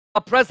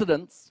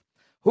presidents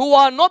who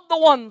are not the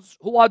ones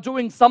who are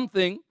doing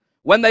something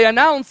when they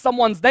announce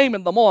someone's name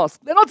in the mosque.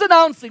 They're not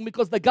announcing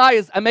because the guy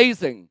is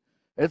amazing.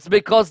 It's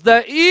because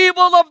the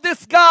evil of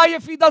this guy,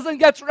 if he doesn't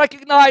get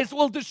recognized,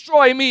 will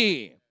destroy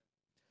me.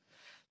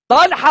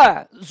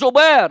 Talha,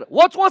 Zubair,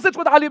 what was it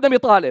with Ali ibn Abi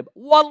Talib?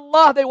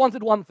 Wallah, they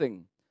wanted one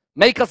thing.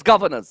 Make us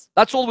governors.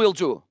 That's all we'll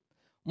do.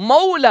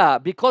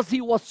 Mawla, because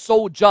he was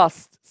so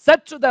just,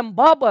 said to them,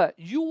 Baba,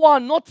 you are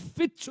not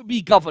fit to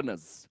be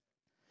governors.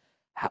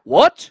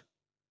 What?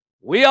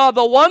 We are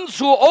the ones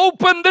who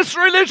opened this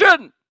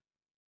religion.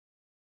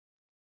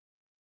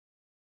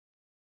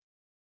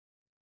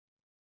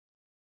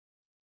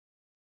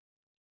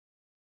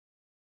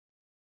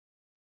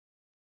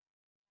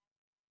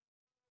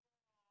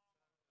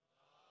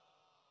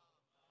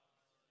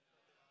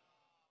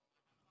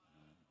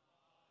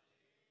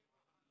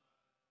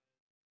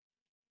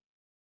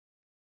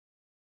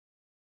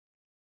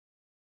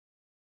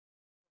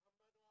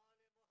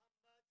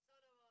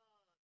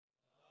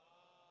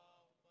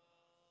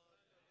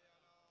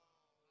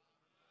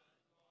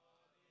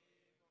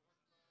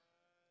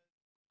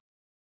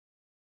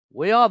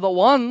 We are the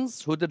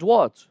ones who did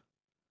what?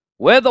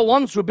 We're the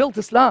ones who built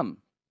Islam.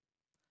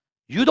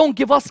 You don't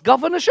give us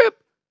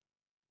governorship?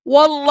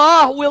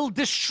 Wallah will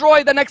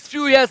destroy the next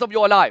few years of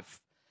your life.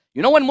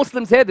 You know when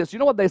Muslims hear this, you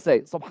know what they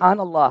say?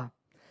 Subhanallah.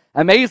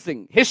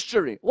 Amazing.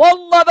 History.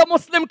 Wallah, the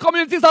Muslim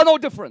communities are no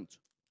different.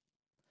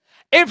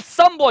 If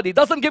somebody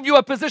doesn't give you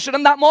a position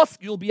in that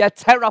mosque, you'll be a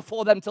terror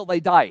for them till they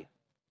die.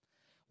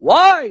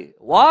 Why?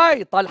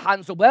 Why? Talha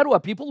and Zubair were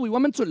people we were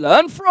meant to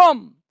learn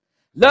from.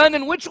 Learn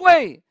in which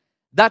way?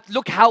 That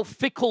look how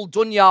fickle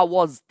dunya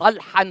was. Talha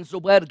and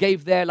Zubair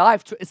gave their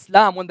life to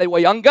Islam when they were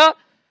younger.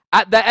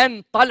 At the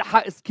end,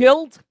 Talha is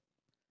killed.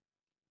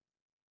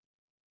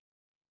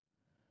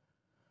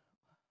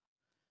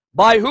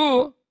 By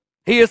who?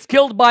 He is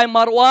killed by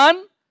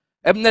Marwan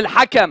ibn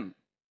al-Hakam.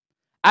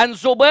 And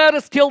Zubair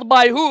is killed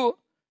by who?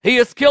 He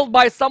is killed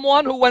by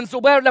someone who, when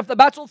Zubair left the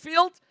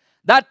battlefield,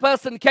 that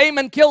person came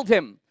and killed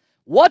him.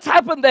 What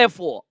happened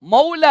therefore?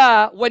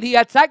 Mawla, when he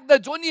attacked the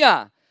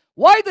dunya,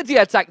 why did he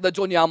attack the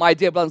dunya, my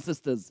dear brothers and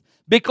sisters?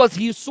 Because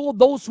he saw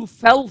those who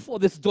fell for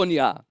this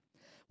dunya.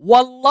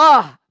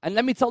 Wallah, and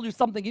let me tell you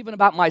something even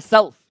about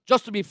myself,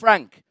 just to be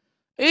frank.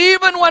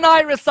 Even when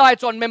I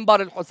recite on Mimbar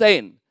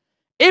al-Hussein,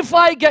 if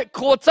I get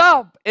caught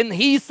up in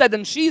he said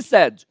and she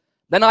said,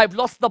 then I've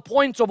lost the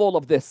point of all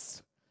of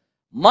this.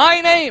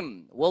 My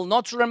name will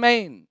not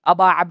remain.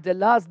 Abu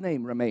Abdullah's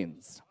name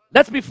remains.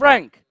 Let's be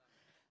frank.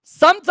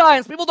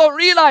 Sometimes people don't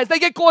realize, they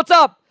get caught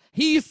up.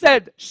 He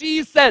said,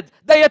 she said,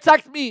 they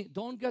attacked me.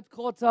 Don't get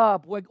caught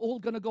up. We're all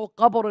going to go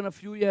qabr in a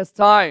few years'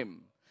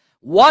 time.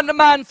 One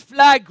man's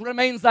flag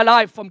remains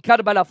alive from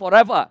Karbala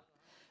forever.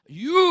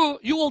 You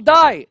will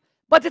die.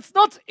 But it's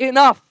not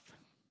enough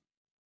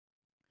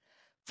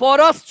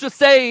for us to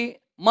say,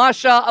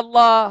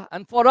 MashaAllah,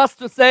 and for us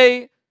to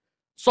say,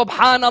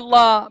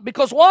 Subhanallah.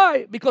 Because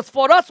why? Because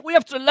for us, we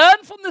have to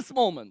learn from this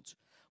moment.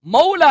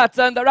 Mawla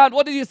turned around.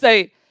 What did he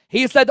say?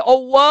 He said,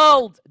 O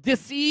world,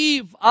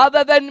 deceive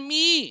other than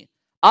me.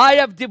 I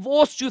have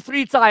divorced you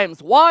 3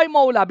 times. Why,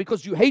 Mawla?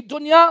 Because you hate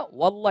dunya?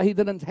 Wallah, he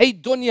didn't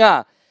hate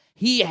dunya.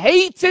 He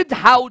hated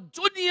how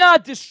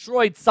dunya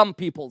destroyed some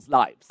people's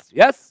lives.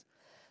 Yes?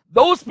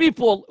 Those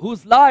people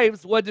whose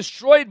lives were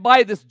destroyed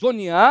by this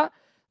dunya,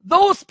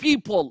 those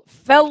people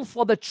fell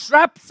for the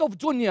traps of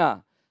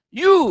dunya.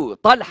 You,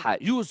 Talha,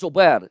 you,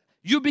 Zubair,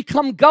 you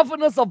become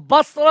governors of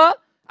Basra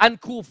and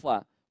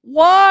Kufa.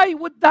 Why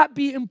would that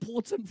be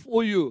important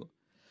for you?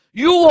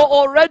 You were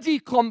already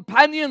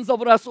companions of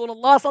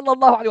Rasulullah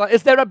sallallahu alaihi wasallam.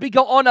 Is there a bigger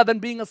honor than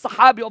being a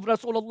Sahabi of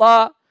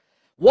Rasulullah?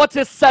 What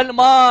is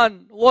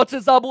Salman? What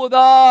is Abu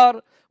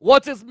Dhar?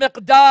 What is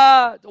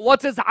Miqdad?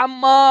 What is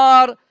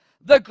Ammar?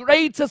 The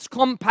greatest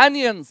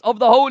companions of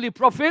the Holy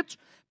Prophet,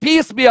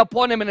 peace be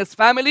upon him and his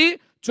family.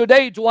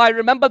 Today, do I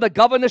remember the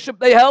governorship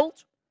they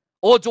held?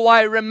 Or do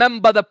I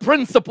remember the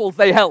principles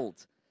they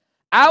held?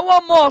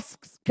 Our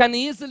mosques can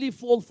easily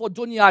fall for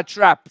dunya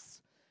traps.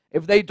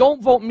 If they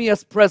don't vote me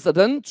as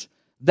president,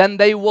 then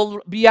they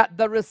will be at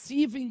the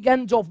receiving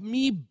end of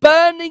me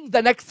burning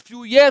the next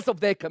few years of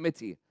their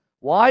committee.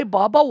 Why,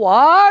 Baba?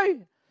 Why?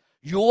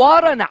 You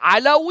are an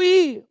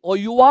Alawi or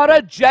you are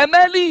a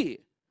Jamali.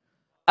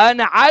 An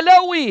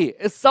Alawi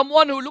is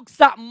someone who looks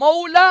at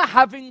Mawla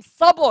having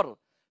sabr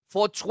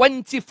for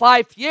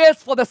 25 years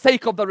for the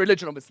sake of the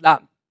religion of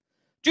Islam.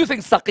 Do you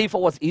think Saqifa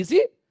was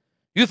easy?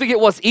 You think it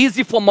was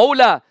easy for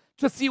Mawla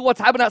to see what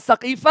happened at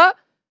Saqifa?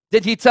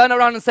 Did he turn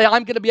around and say,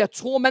 I'm going to be a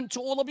torment to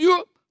all of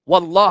you?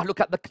 Wallah, look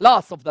at the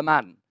class of the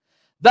man.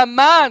 The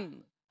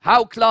man,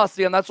 how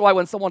classy. And that's why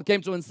when someone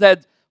came to him and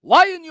said,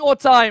 why in your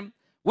time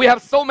we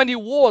have so many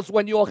wars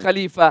when you're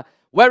Khalifa,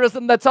 whereas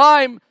in the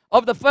time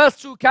of the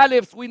first 2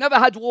 caliphs we never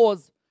had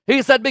wars?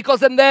 He said,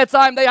 because in their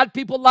time they had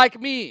people like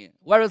me,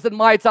 whereas in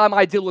my time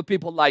I deal with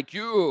people like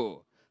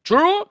you.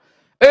 True?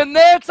 In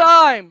their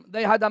time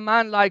they had a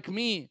man like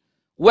me.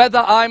 Whether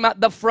I'm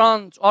at the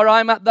front or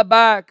I'm at the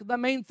back, the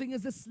main thing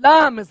is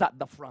Islam is at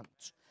the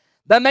front.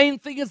 The main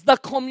thing is the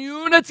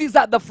community is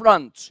at the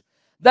front.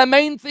 The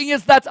main thing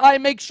is that I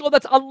make sure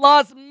that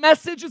Allah's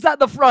message is at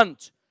the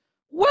front.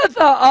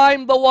 Whether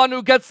I'm the one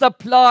who gets a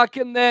plaque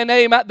in their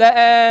name at the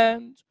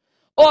end,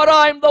 or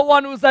I'm the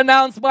one who's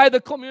announced by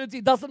the community,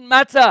 doesn't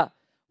matter.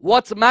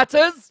 What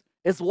matters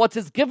is what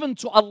is given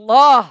to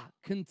Allah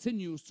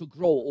continues to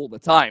grow all the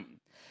time.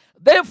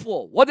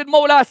 Therefore, what did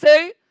Mawla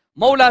say?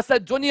 Mawla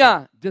said,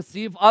 Dunya,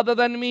 deceive other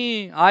than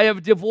me. I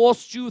have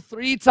divorced you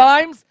 3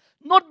 times,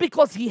 not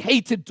because he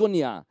hated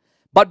dunya,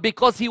 but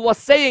because he was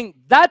saying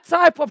that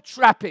type of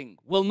trapping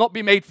will not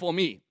be made for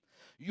me.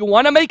 You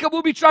want to make a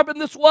booby trap in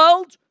this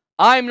world?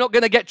 I'm not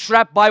going to get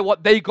trapped by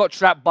what they got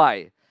trapped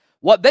by.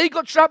 What they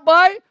got trapped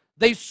by,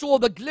 they saw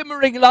the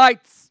glimmering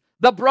lights,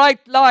 the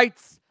bright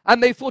lights,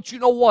 and they thought, you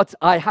know what?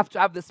 I have to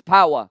have this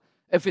power.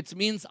 If it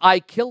means I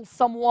kill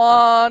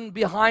someone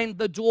behind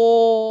the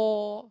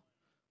door,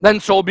 then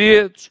so be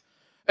it.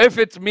 If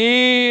it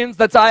means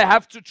that I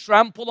have to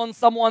trample on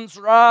someone's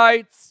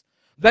rights,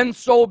 then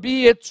so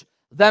be it.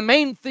 The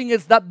main thing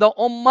is that the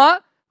ummah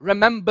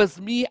remembers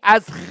me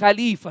as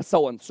Khalifa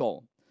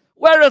so-and-so.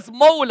 Whereas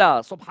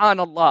Mawla,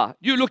 subhanallah,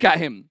 you look at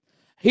him.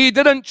 He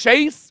didn't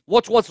chase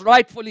what was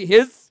rightfully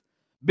his.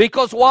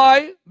 Because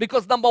why?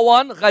 Because number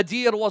one,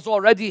 Ghadir was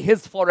already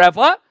his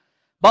forever.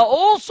 But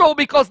also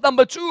because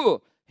number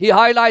two, he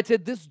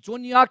highlighted this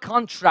dunya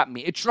can't trap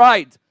me. It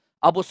tried.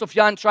 Abu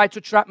Sufyan tried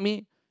to trap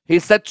me. He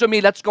said to me,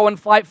 let's go and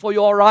fight for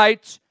your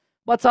right.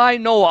 But I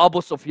know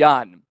Abu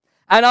Sufyan.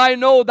 And I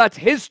know that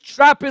his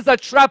trap is a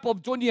trap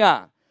of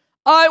dunya.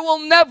 I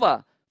will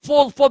never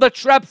fall for the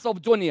traps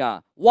of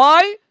dunya.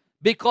 Why?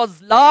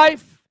 Because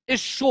life is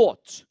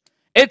short.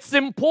 Its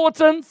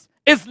importance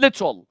is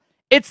little.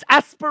 Its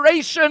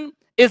aspiration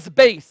is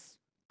base.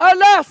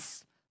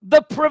 Alas,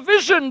 the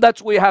provision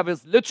that we have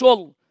is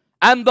little,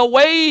 and the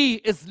way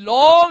is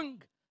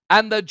long,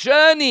 and the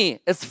journey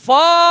is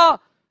far,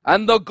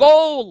 and the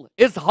goal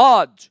is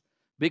hard.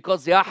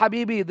 Because, ya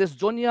Habibi, this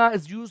dunya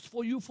is used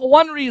for you for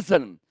one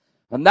reason,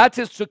 and that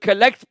is to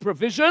collect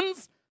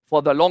provisions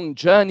for the long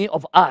journey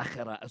of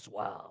akhirah as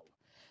well.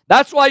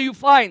 That's why you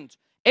find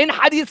in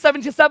Hadith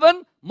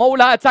 77,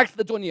 Mawla attacks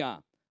the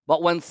dunya.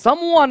 But when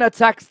someone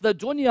attacks the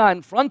dunya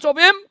in front of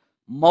him,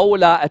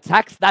 Mawla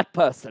attacks that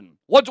person.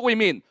 What do we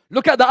mean?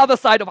 Look at the other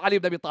side of Ali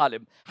ibn Abi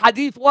Talib.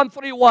 Hadith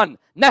 131,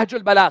 Nahj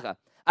al-Balagha.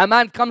 A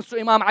man comes to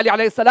Imam Ali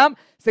alayhi salam,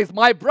 says,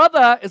 my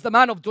brother is the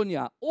man of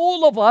dunya.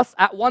 All of us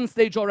at one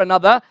stage or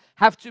another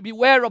have to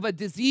beware of a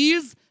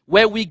disease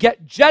where we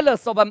get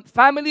jealous of a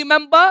family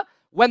member.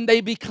 When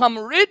they become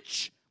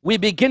rich, we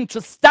begin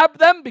to stab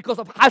them because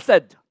of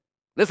hasad.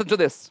 Listen to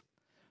this.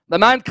 The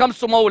man comes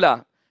to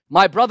Mawla.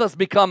 My brother's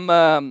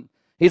become,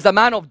 he's a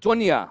man of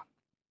dunya.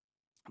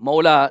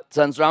 Mawla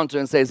turns around to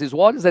him and says, he's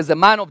what? He says, a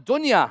man of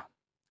dunya.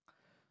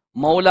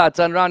 Mawla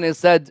turned around and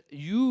said,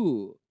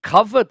 you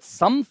covet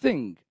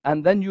something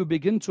and then you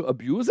begin to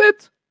abuse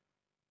it?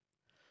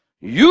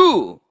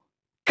 You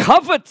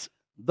covet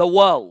the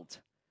world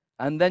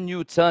and then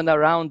you turn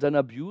around and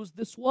abuse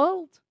this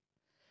world?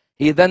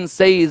 He then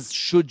says,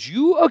 should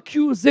you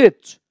accuse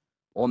it?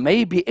 Or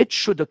maybe it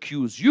should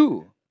accuse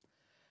you.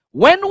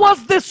 When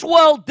was this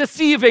world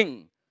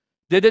deceiving?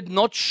 Did it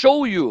not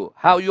show you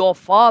how your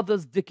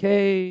fathers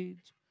decayed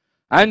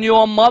and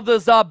your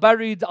mothers are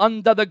buried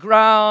under the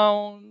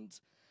ground?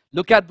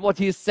 Look at what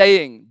he's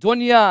saying.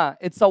 Dunya,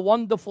 it's a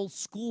wonderful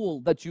school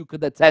that you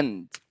could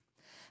attend.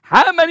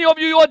 How many of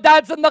you, your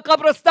dad's in the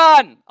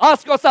qabristan?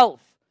 Ask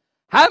yourself.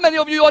 How many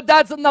of you, your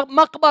dad's in the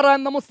maqbara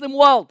in the Muslim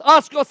world?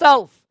 Ask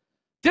yourself.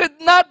 Did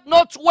that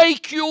not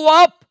wake you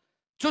up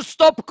to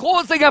stop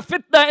causing a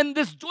fitna in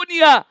this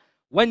dunya?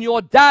 When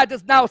your dad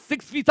is now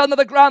 6 feet under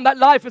the ground, that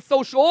life is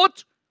so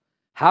short.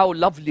 How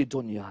lovely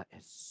dunya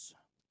is.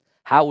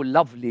 How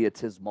lovely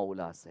it is,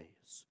 Mawla says.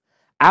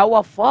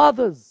 Our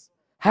fathers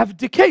have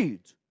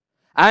decayed.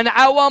 And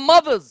our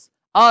mothers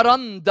are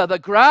under the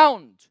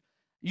ground.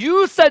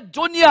 You said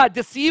dunya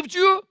deceived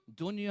you.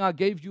 Dunya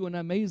gave you an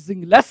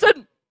amazing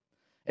lesson.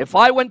 If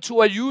I went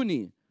to a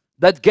uni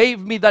that gave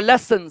me the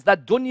lessons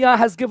that dunya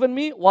has given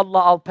me,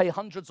 wallah, I'll pay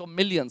hundreds of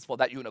millions for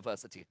that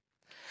university.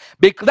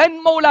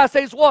 Then Mawla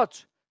says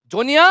what?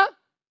 Dunya,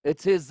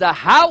 it is a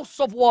house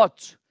of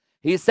what?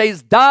 He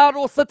says,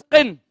 Daru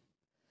Sidqin,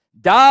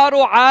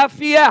 Daru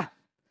Afiyah,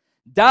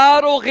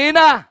 Daru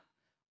Ghina.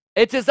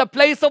 It is a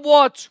place of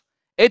what?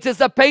 It is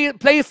a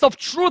place of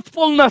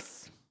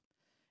truthfulness.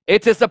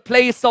 It is a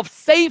place of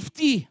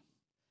safety.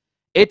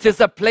 It is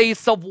a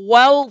place of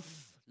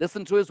wealth.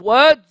 Listen to his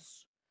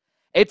words.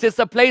 It is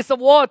a place of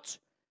what?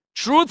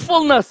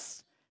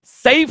 Truthfulness,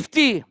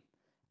 safety,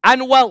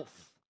 and wealth.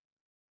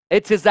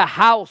 It is a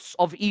house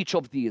of each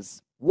of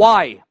these.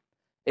 Why?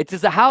 It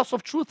is a house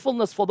of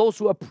truthfulness for those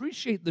who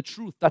appreciate the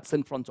truth that's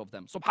in front of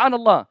them.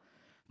 Subhanallah.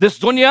 This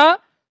dunya,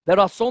 there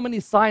are so many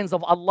signs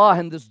of Allah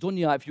in this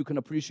dunya if you can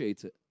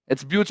appreciate it.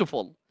 It's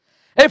beautiful.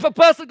 If a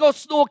person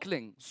goes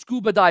snorkeling,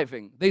 scuba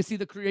diving, they see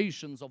the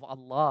creations of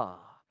Allah.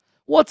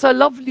 What a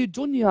lovely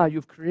dunya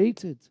you've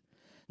created.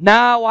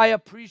 Now I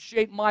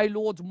appreciate my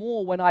Lord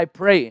more when I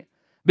pray.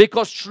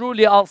 Because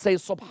truly I'll say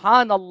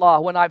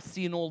Subhanallah when I've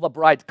seen all the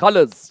bright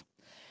colors.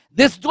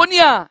 This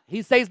dunya,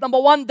 he says, number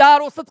one,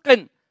 daru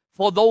sidqin,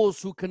 for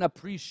those who can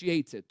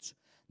appreciate it.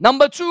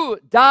 Number two,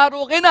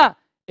 daru ghina,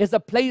 is a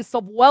place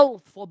of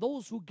wealth for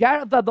those who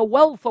gather the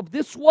wealth of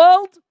this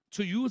world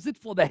to use it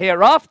for the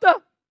hereafter.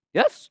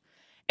 Yes?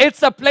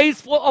 It's a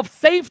place of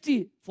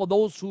safety for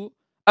those who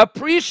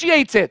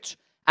appreciate it.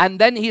 And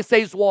then he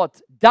says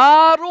what?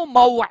 Daru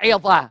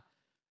maw'idha.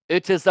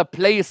 It is a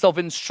place of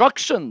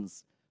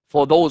instructions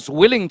for those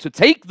willing to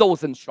take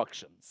those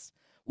instructions.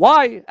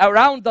 Why?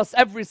 Around us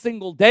every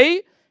single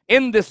day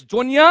in this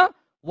dunya,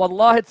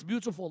 wallah, it's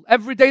beautiful.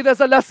 Every day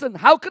there's a lesson.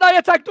 How can I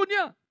attack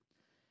dunya?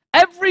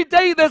 Every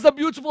day there's a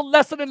beautiful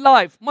lesson in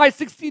life. My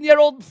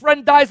 16-year-old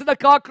friend dies in a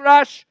car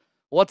crash.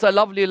 What a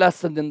lovely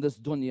lesson in this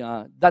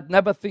dunya. That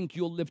never think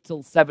you'll live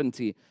till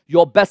 70.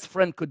 Your best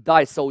friend could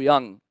die so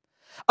young.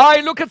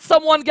 I look at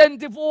someone getting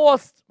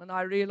divorced and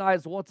I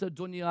realize what a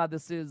dunya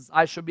this is.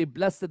 I should be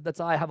blessed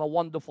that I have a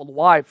wonderful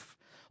wife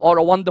or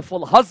a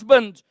wonderful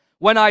husband.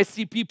 When I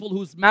see people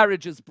whose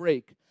marriages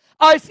break,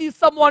 I see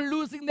someone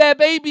losing their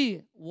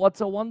baby.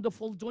 What a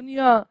wonderful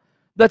dunya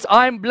that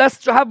I'm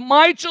blessed to have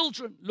my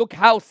children. Look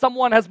how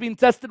someone has been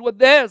tested with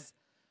theirs.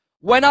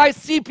 When I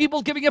see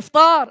people giving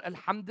iftar,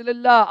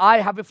 alhamdulillah, I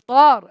have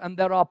iftar, and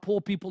there are poor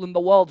people in the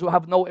world who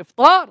have no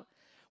iftar.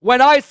 When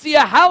I see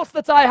a house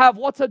that I have,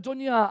 what a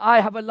dunya,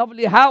 I have a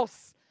lovely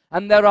house,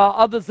 and there are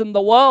others in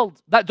the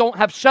world that don't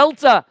have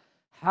shelter.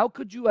 How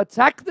could you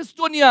attack this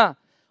dunya?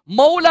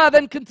 Mawla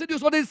then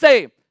continues, what did he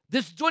say?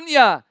 This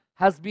dunya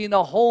has been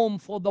a home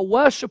for the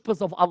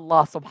worshippers of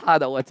Allah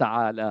subhanahu wa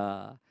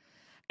ta'ala.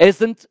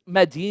 Isn't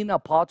Medina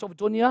part of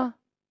dunya?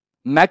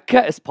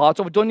 Mecca is part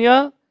of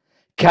dunya?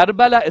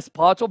 Karbala is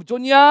part of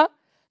dunya?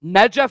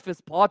 Najaf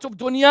is part of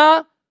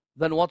dunya?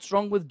 Then what's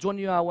wrong with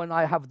dunya when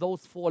I have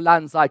those four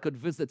lands I could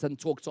visit and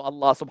talk to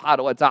Allah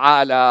subhanahu wa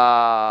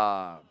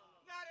ta'ala?